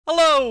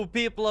Hello,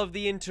 people of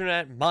the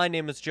internet, my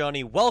name is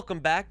Johnny.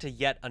 Welcome back to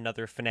yet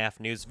another FNaF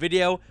news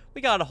video.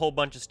 We got a whole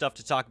bunch of stuff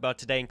to talk about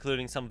today,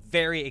 including some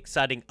very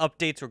exciting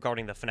updates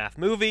regarding the FNaF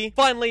movie.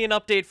 Finally, an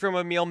update from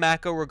Emil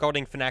Mako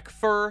regarding FNaC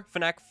Fur,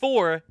 FNaC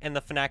 4, and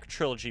the FNaC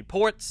Trilogy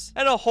ports.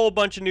 And a whole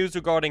bunch of news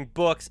regarding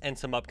books and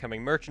some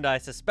upcoming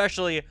merchandise,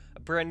 especially a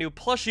brand new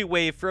plushie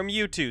wave from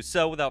YouTooz.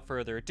 So without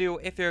further ado,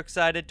 if you're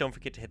excited, don't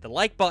forget to hit the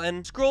like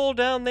button, scroll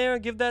down there,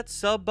 give that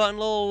sub button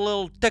a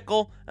little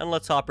tickle, and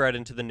let's hop right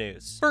into the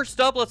news. First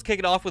up, let's kick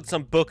it off with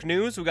some book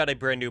news. We got a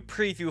brand new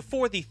preview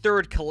for the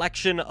third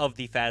collection of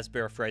the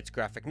Fazbear Frights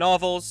graphic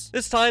novels.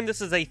 This time,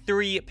 this is a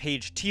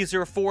 3-page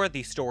teaser for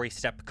the story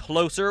Step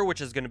Closer,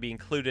 which is going to be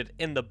included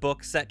in the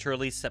book set to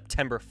release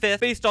September 5th,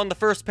 based on the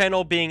first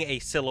panel being a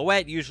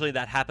silhouette. Usually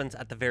that happens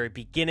at the very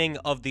beginning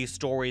of these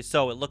stories,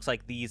 so it looks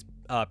like these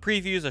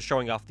previews are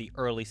showing off the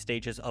early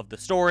stages of the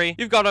story.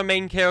 You've got our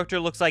main character,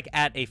 looks like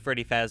at a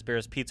Freddy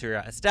Fazbear's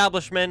Pizzeria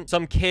establishment.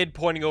 Some kid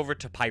pointing over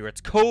to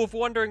Pirate's Cove,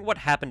 wondering what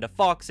happened to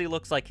Foxy.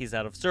 Looks like he's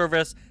out of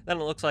service.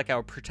 Then it looks like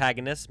our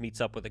protagonist meets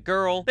up with a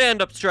girl. They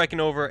end up striking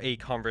over a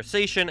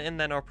conversation, and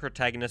then our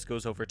protagonist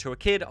goes over to a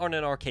kid on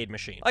an arcade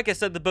machine. Like I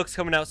said, the book's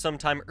coming out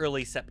sometime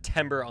early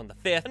September on the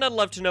 5th, and I'd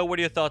love to know what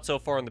are your thoughts so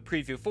far on the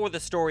preview for the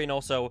story and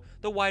also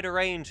the wider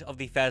range of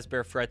the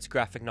Fazbear Frights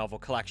graphic novel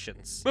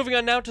collections. Moving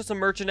on now to some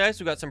merchandise.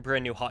 We got some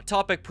brand new Hot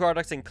Topic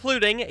products,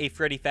 including a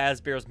Freddy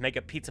Fazbear's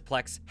Mega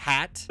Pizzaplex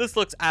hat. This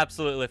looks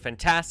absolutely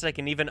fantastic,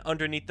 and even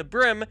underneath the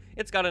brim,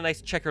 it's got a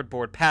nice checkered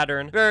board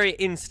pattern. Very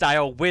in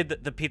style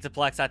with the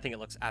Pizzaplex. I think it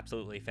looks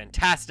absolutely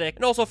fantastic.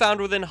 And also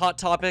found within Hot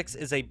Topics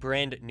is a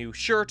brand new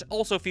shirt,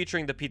 also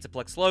featuring the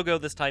Pizzaplex logo.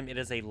 This time it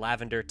is a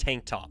lavender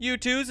tank top.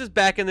 YouTooz is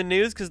back in the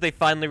news because they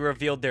finally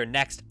revealed their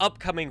next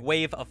upcoming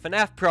wave of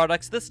FNaF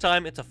products. This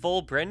time it's a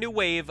full brand new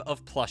wave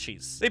of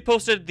plushies. They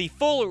posted the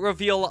full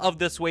reveal of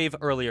this wave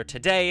earlier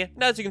today.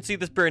 And as you can see,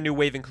 this brand new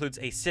wave includes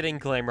a sitting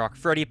Glam Rock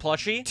Freddy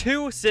plushie,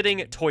 2 sitting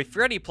Toy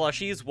Freddy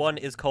plushies. One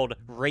is called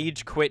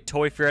Rage Quit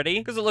Toy Freddy,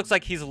 because it looks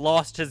like he's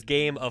lost his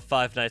game of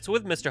Five Nights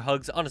with Mr.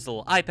 Hugs on his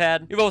little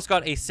iPad. You've also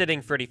got a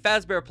sitting Freddy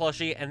Fazbear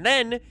plushie, and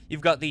then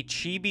you've got the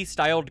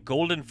chibi-styled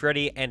Golden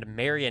Freddy and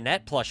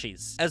Marionette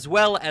plushies, as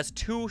well as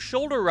 2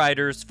 shoulder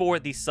riders for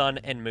the Sun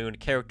and Moon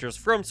characters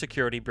from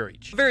Security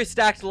Breach. A very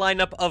stacked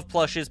lineup of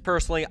plushies.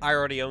 Personally, I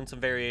already own some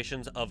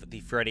variations of the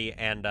Freddy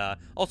and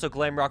also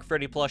Glam Rock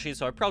Freddy plushies,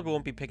 so I probably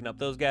won't be picking up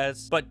those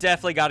guys, but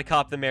definitely got to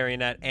cop the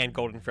Marionette and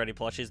Golden Freddy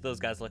plushies. Those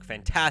guys look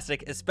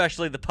fantastic,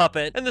 especially the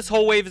puppet. And this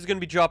whole wave is going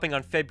to be dropping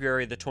on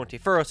February the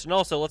 21st. And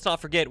also, let's not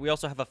forget, we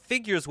also have a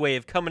figures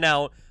wave coming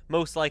out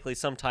most likely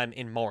sometime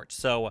in March.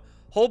 So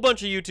whole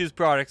bunch of YouTooz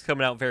products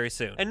coming out very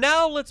soon. And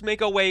now let's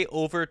make our way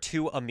over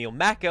to Emil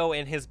Mako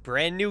and his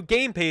brand new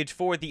game page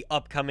for the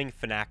upcoming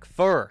FNaC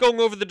Fur. Going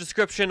over the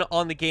description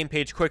on the game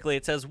page quickly,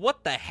 it says,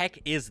 "What the heck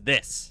is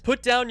this?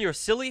 Put down your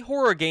silly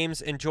horror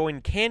games and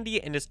join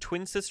Candy and his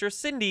twin sister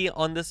Cindy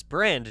on this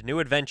brand new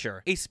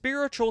adventure. A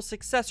spiritual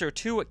successor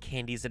to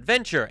Candy's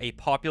Adventure, a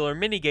popular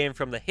minigame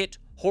from the hit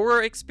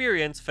horror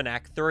experience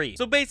FNaC 3.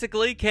 So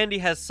basically, Candy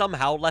has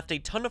somehow left a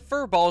ton of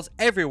fur balls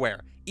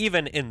everywhere,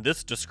 even in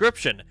this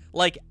description,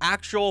 like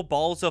actual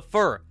balls of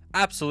fur.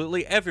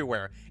 Absolutely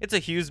everywhere. It's a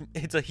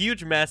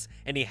huge mess,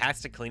 and he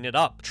has to clean it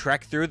up.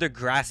 Trek through the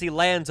grassy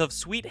lands of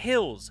Sweet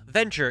Hills,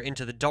 venture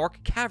into the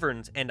dark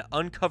caverns, and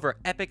uncover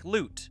epic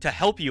loot to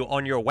help you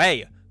on your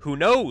way. Who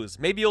knows?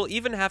 Maybe you'll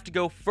even have to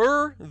go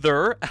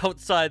further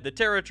outside the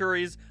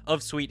territories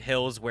of Sweet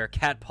Hills where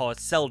cat paws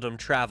seldom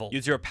travel.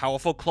 Use your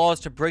powerful claws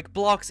to break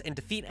blocks and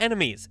defeat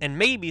enemies, and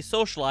maybe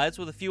socialize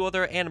with a few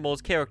other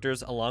animals'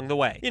 characters along the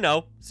way. You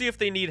know, see if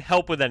they need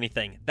help with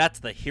anything. That's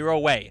the hero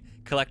way.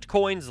 Collect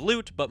coins,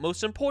 loot, but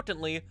most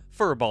importantly,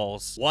 fur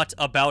balls." What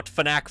about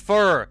FNaC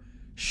Fur?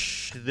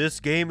 Shh,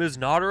 this game is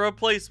not a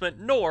replacement,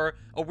 nor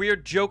a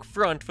weird joke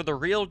front for the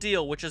real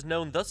deal, which is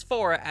known thus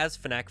far as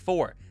FNaC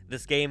 4.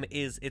 This game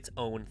is its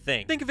own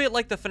thing. Think of it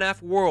like the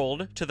FNaF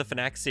world to the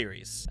FNaC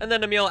series. And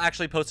then Emil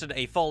actually posted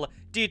a full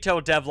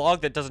detailed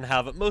devlog that doesn't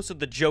have most of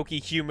the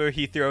jokey humor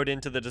he throwed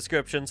into the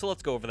description, so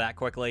let's go over that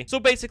quickly. So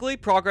basically,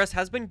 progress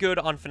has been good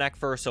on FNaC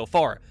Fur so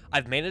far.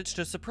 I've managed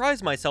to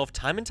surprise myself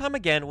time and time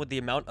again with the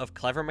amount of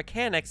clever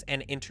mechanics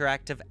and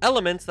interactive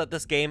elements that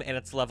this game and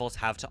its levels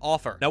have to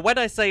offer. Now, when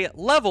I say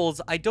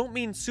levels, I don't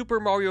mean Super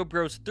Mario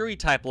Bros. 3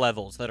 type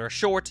levels that are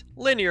short,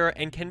 linear,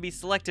 and can be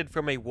selected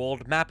from a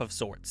world map of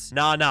sorts.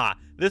 Nah.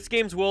 This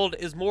game's world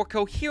is more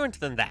coherent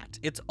than that.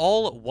 It's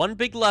all one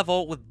big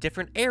level with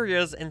different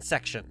areas and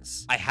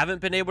sections. I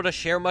haven't been able to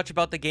share much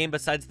about the game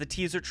besides the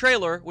teaser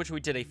trailer, which we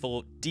did a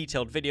full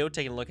detailed video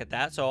taking a look at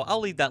that, so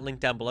I'll leave that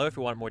link down below if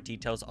you want more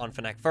details on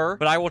FNaC Fur,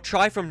 but I will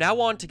try from now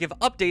on to give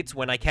updates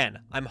when I can.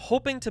 I'm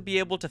hoping to be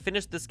able to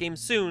finish this game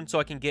soon so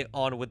I can get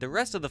on with the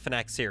rest of the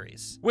FNaC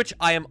series, which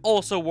I am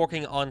also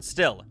working on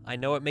still. I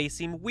know it may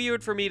seem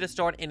weird for me to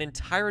start an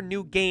entire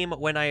new game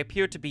when I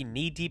appear to be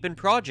knee-deep in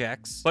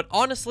projects, but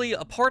honestly, honestly,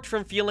 apart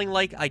from feeling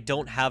like I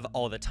don't have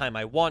all the time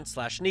I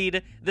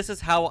want/need, this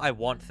is how I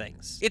want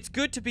things. It's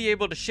good to be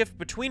able to shift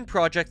between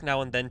projects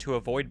now and then to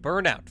avoid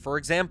burnout, for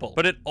example,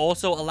 but it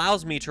also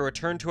allows me to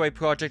return to a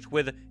project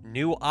with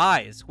new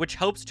eyes, which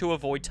helps to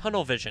avoid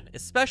tunnel vision,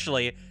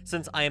 especially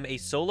since I am a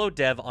solo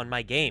dev on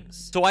my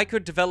games. So I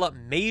could develop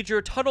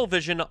major tunnel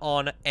vision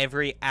on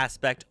every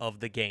aspect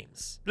of the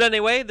games. But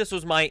anyway, this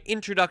was my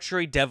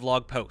introductory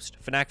devlog post.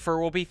 FNaC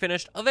 4 will be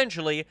finished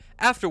eventually.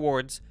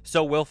 Afterwards,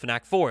 so will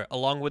FNaC 4,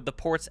 along with the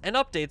ports and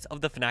updates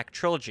of the FNaC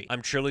trilogy.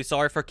 I'm truly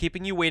sorry for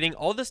keeping you waiting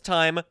all this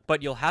time,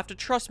 but you'll have to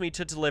trust me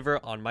to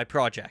deliver on my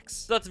projects.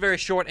 So that's a very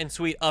short and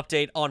sweet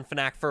update on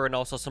FNaC 4 and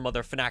also some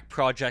other FNaC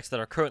projects that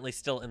are currently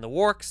still in the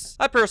works.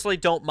 I personally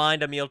don't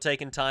mind Emil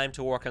taking time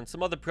to work on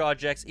some other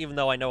projects, even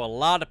though I know a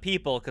lot of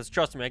people, because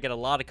trust me, I get a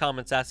lot of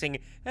comments asking,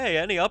 hey,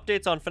 any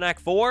updates on FNaC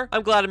 4?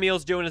 I'm glad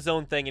Emil's doing his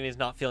own thing and he's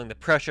not feeling the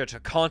pressure to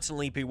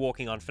constantly be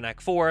working on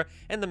FNaC 4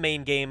 and the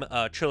main game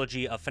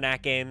trilogy of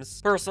FNaC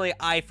games. Personally,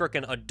 I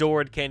freaking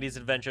adored Candy's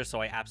Adventure,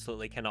 so I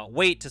absolutely cannot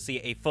wait to see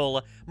a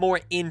full,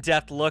 more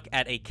in-depth look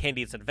at a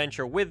Candy's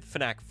Adventure with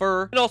FNaC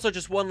 4. And also,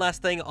 just one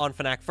last thing on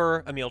FNaC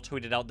 4, Emil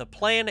tweeted out the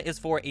plan is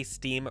for a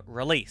Steam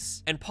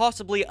release, and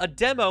possibly a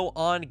demo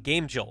on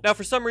GameJolt. Now,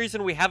 for some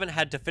reason, we haven't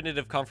had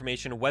definitive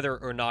confirmation whether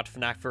or not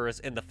FNaC 4 is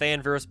in the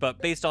fanverse, but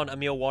based on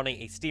Emil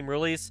wanting a Steam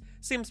release,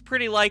 seems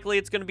pretty likely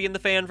it's going to be in the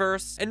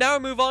fanverse. And now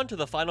we move on to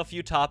the final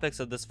few topics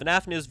of this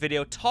FNaF news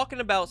video, talking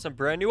about some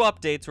brand new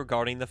updates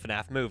regarding the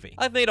FNaF movie.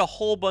 I've made a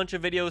whole bunch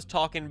of videos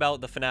talking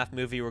about the FNaF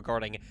movie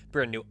regarding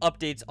brand new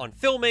updates on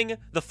filming,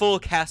 the full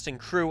cast and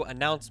crew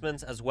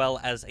announcements, as well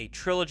as a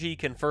trilogy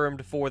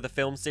confirmed for the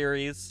film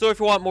series. So if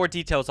you want more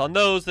details on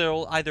those, there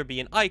will either be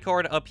an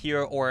iCard up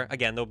here or,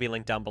 again, they'll be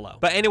linked down below.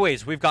 But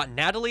anyways, we've got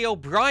Natalie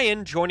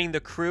O'Brien joining the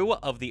crew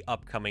of the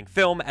upcoming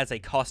film as a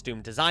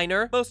costume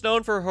designer, most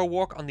known for her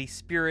work on the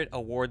Spirit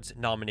Awards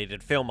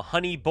nominated film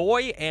Honey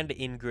Boy and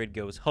Ingrid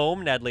Goes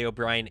Home. Natalie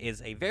O'Brien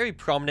is a very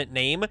prominent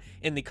name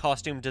in the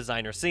costume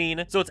designer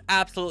scene, so it's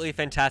absolutely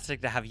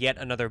fantastic to have yet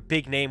another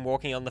big name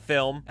working on the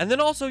film. And then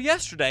also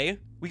yesterday,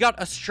 we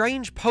got a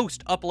strange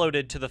post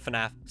uploaded to the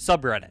FNaF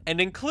subreddit, and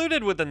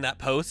included within that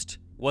post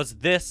was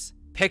this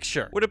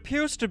picture, what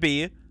appears to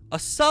be a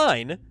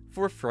sign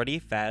for Freddy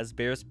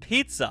Fazbear's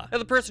Pizza. Now,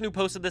 the person who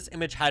posted this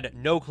image had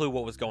no clue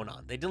what was going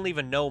on. They didn't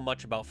even know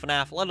much about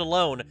FNaF, let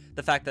alone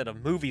the fact that a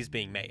movie's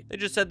being made. They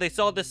just said they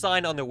saw this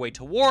sign on their way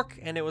to work,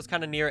 and it was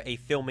kind of near a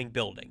filming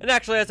building. And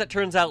actually, as it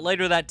turns out,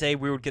 later that day,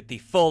 we would get the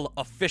full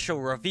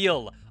official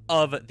reveal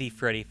of the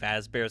Freddy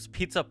Fazbear's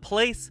Pizza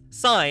Place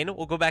sign.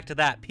 We'll go back to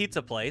that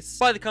pizza place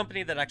by the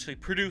company that actually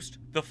produced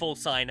the full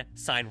sign,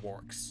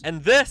 Signworks.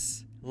 And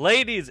this,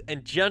 ladies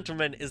and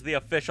gentlemen, is the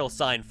official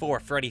sign for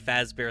Freddy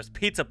Fazbear's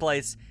Pizza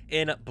Place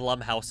in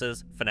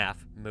Blumhouse's FNaF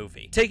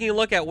movie. Taking a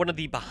look at one of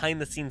the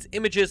behind-the-scenes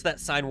images that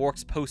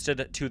Signworks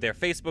posted to their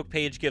Facebook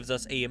page gives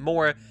us a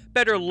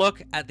better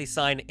look at the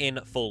sign in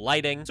full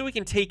lighting, so we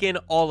can take in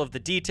all of the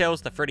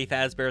details, the Freddy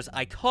Fazbear's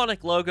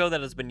iconic logo that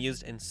has been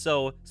used in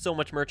so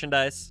much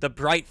merchandise, the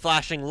bright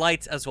flashing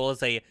lights, as well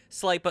as a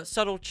slight but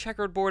subtle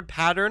checkerboard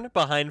pattern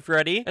behind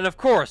Freddy, and of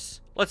course,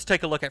 let's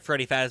take a look at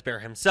Freddy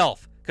Fazbear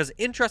himself, because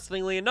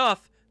interestingly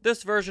enough,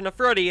 this version of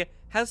Freddy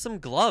has some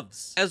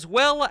gloves, as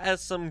well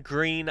as some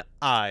green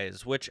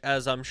eyes, which,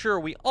 as I'm sure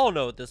we all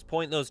know at this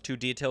point, those two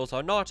details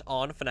are not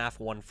on FNaF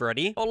 1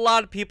 Freddy. A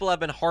lot of people have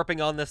been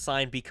harping on this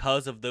sign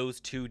because of those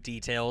two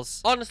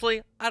details.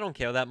 Honestly, I don't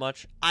care that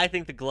much. I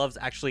think the gloves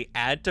actually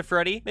add to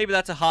Freddy. Maybe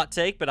that's a hot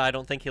take, but I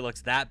don't think he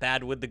looks that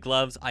bad with the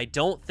gloves. I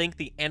don't think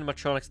the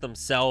animatronics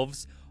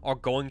themselves are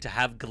going to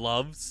have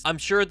gloves. I'm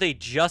sure they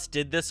just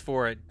did this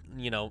for,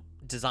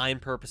 design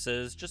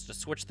purposes, just to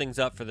switch things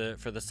up for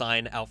the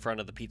sign out front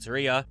of the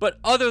pizzeria. But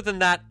other than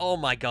that, oh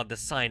my god, the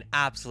sign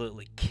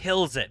absolutely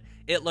kills it.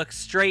 It looks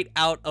straight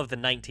out of the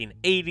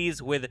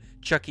 1980s with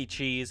Chuck E.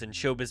 Cheese and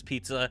Showbiz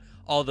Pizza,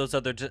 all those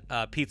other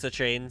pizza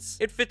chains.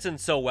 It fits in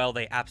so well,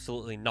 they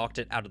absolutely knocked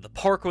it out of the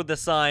park with the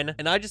sign,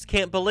 and I just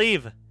can't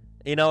believe,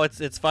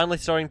 it's finally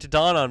starting to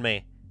dawn on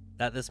me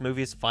that this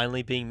movie is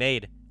finally being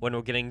made when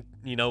we're getting,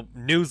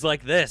 news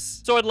like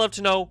this. So I'd love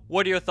to know,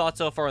 what are your thoughts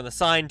so far on the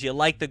sign? Do you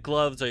like the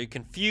gloves? Are you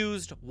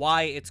confused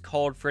why it's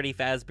called Freddy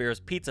Fazbear's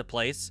Pizza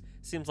Place?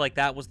 Seems like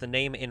that was the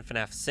name in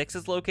FNaF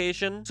 6's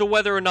location. So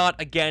whether or not,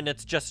 again,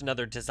 it's just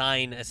another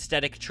design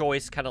aesthetic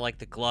choice, kind of like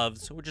the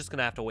gloves, we're just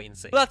gonna have to wait and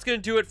see. But that's gonna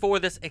do it for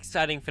this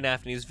exciting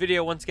FNaF news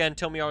video. Once again,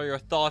 tell me all your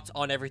thoughts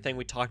on everything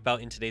we talked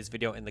about in today's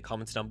video in the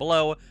comments down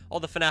below. All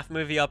the FNaF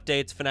movie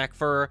updates, FNaC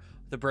 4,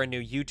 the brand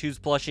new YouTooz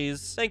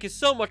plushies. Thank you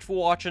so much for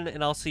watching,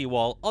 and I'll see you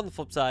all on the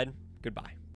flip side. Goodbye.